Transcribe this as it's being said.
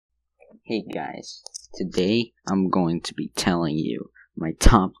Hey guys, today I'm going to be telling you my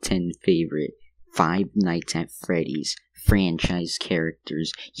top 10 favorite Five Nights at Freddy's franchise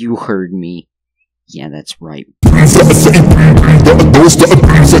characters. You heard me. Yeah, that's right.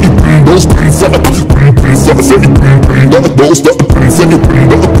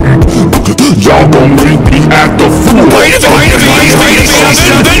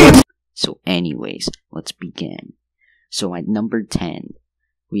 So anyways, let's begin. So at number 10,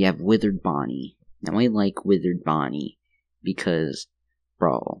 we have Withered Bonnie. Now I like Withered Bonnie because,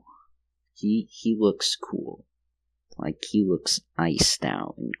 bro, he looks cool. Like, he looks iced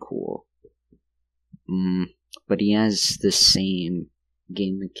out and cool. But he has the same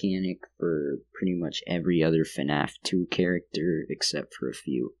game mechanic for pretty much every other FNaF 2 character except for a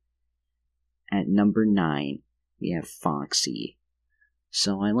few. At number 9, we have Foxy.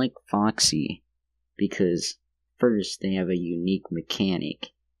 So I like Foxy because, first, they have a unique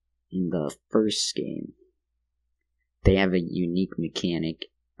mechanic. In the first game, they have a unique mechanic.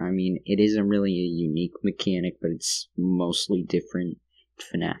 I mean, it isn't really a unique mechanic, but it's mostly different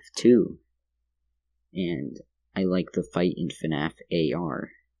in FNaF 2. And I like the fight in FNaF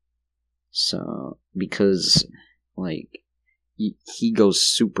AR. So, because, like, he goes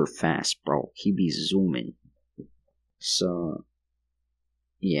super fast, bro. He be zooming. So,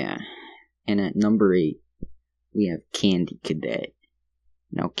 yeah. And at number 8, we have Candy Cadet.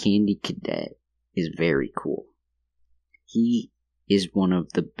 Now, Candy Cadet is very cool. He is one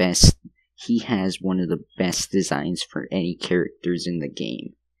of the best. He has one of the best designs for any characters in the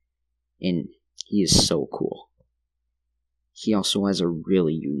game. And he is so cool. He also has a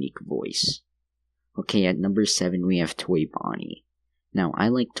really unique voice. Okay, at number 7, we have Toy Bonnie. Now, I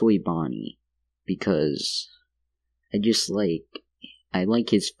like Toy Bonnie because I like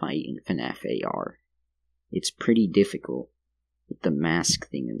his fight in FNaF AR. It's pretty difficult with the mask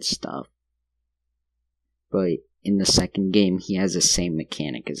thing and stuff. But in the second game, he has the same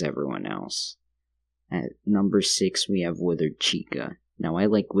mechanic as everyone else. At number 6, we have Withered Chica. Now, I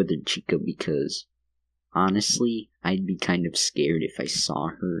like Withered Chica because, honestly, I'd be kind of scared if I saw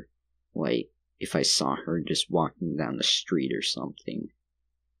her. Like, if I saw her just walking down the street or something.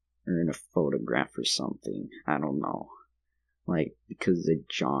 Or in a photograph or something. I don't know. Like, because the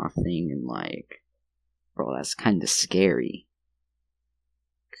jaw thing and like, bro, that's kind of scary.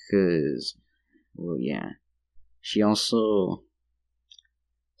 Because, well, yeah. She also,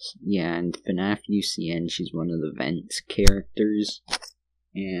 yeah, in FNaF UCN, she's one of the vent characters.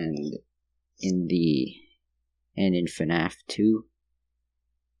 And in FNaF 2,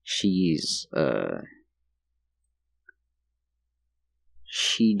 she's,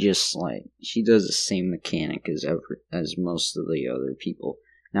 she does the same mechanic as most of the other people.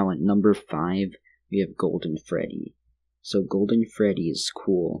 Now at number 5, we have Golden Freddy. So Golden Freddy is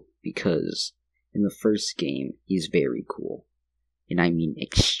cool because in the first game, he's very cool. And I mean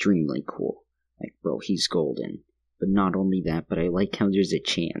extremely cool. Like, bro, he's golden. But not only that, but I like how there's a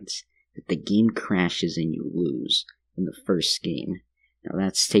chance that the game crashes and you lose in the first game. Now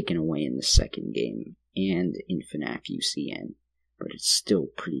that's taken away in the second game and in FNaF UCN. But it's still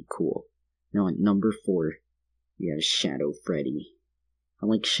pretty cool. Now at number 4, we have Shadow Freddy. I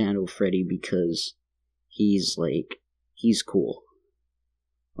like Shadow Freddy because he's cool.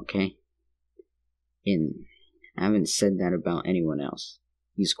 Okay? And I haven't said that about anyone else.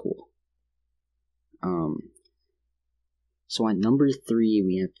 He's cool. So at number 3,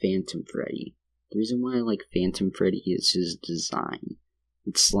 we have Phantom Freddy. The reason why I like Phantom Freddy is his design.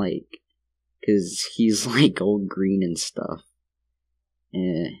 It's like, cause he's like all green and stuff.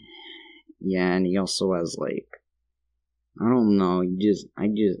 Yeah, and he also has like, I don't know, I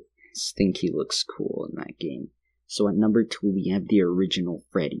just think he looks cool in that game. So at number 2, we have the original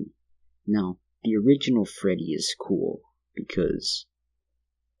Freddy. Now, the original Freddy is cool because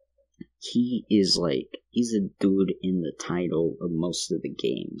he's a dude in the title of most of the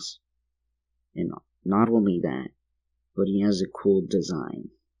games. And not only that, but he has a cool design.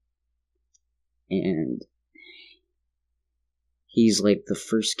 And he's like the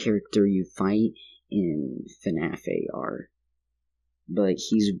first character you fight in FNaF AR. But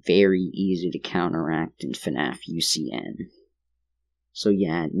he's very easy to counteract in FNaF UCN. So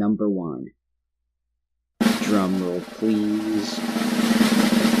yeah, at number 1. Drumroll, please.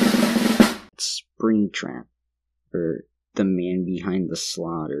 Springtrap, or the man behind the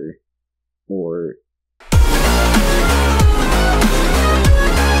slaughter, or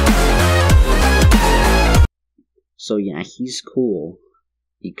so yeah, he's cool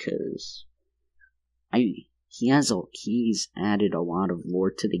because he's added a lot of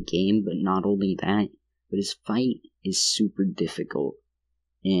lore to the game, but not only that, but his fight is super difficult.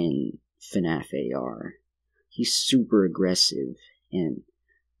 And FNaF AR. He's super aggressive, and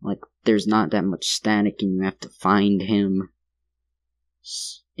like there's not that much static, and you have to find him,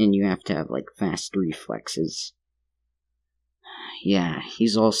 and you have to have like fast reflexes. Yeah,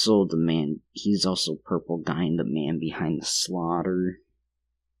 he's also Purple Guy and the Man Behind the Slaughter.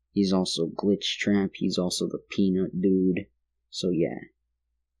 He's also Glitch Trap, he's also the Peanut Dude. So yeah.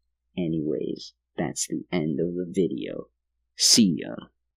 Anyways, that's the end of the video. See ya.